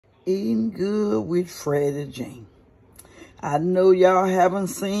Eating Good with Freddie Jean. I know y'all haven't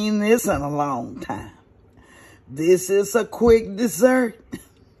seen this in a long time. This is a quick dessert.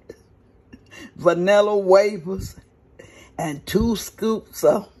 Vanilla wafers and 2 scoops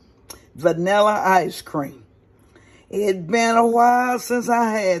of vanilla ice cream. It's been a while since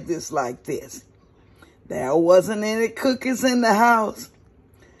I had this like this. There wasn't any cookies in the house.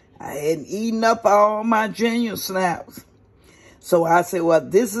 I hadn't eaten up all my Junior Snaps. So I said, well,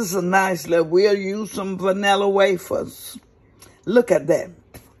 this is a nice little, we'll use some vanilla wafers. Look at that.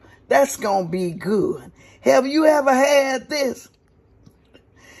 That's going to be good. Have you ever had this?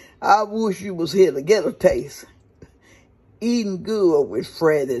 I wish you was here to get a taste. Eating Good with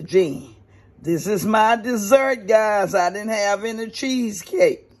Freddie Jean. This is my dessert, guys. I didn't have any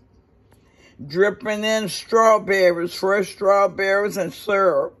cheesecake. Dripping in strawberries, fresh strawberries and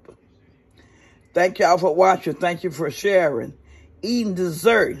syrup. Thank y'all for watching. Thank you for sharing. Eating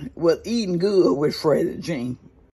dessert with Eating Good with Freddie Jean.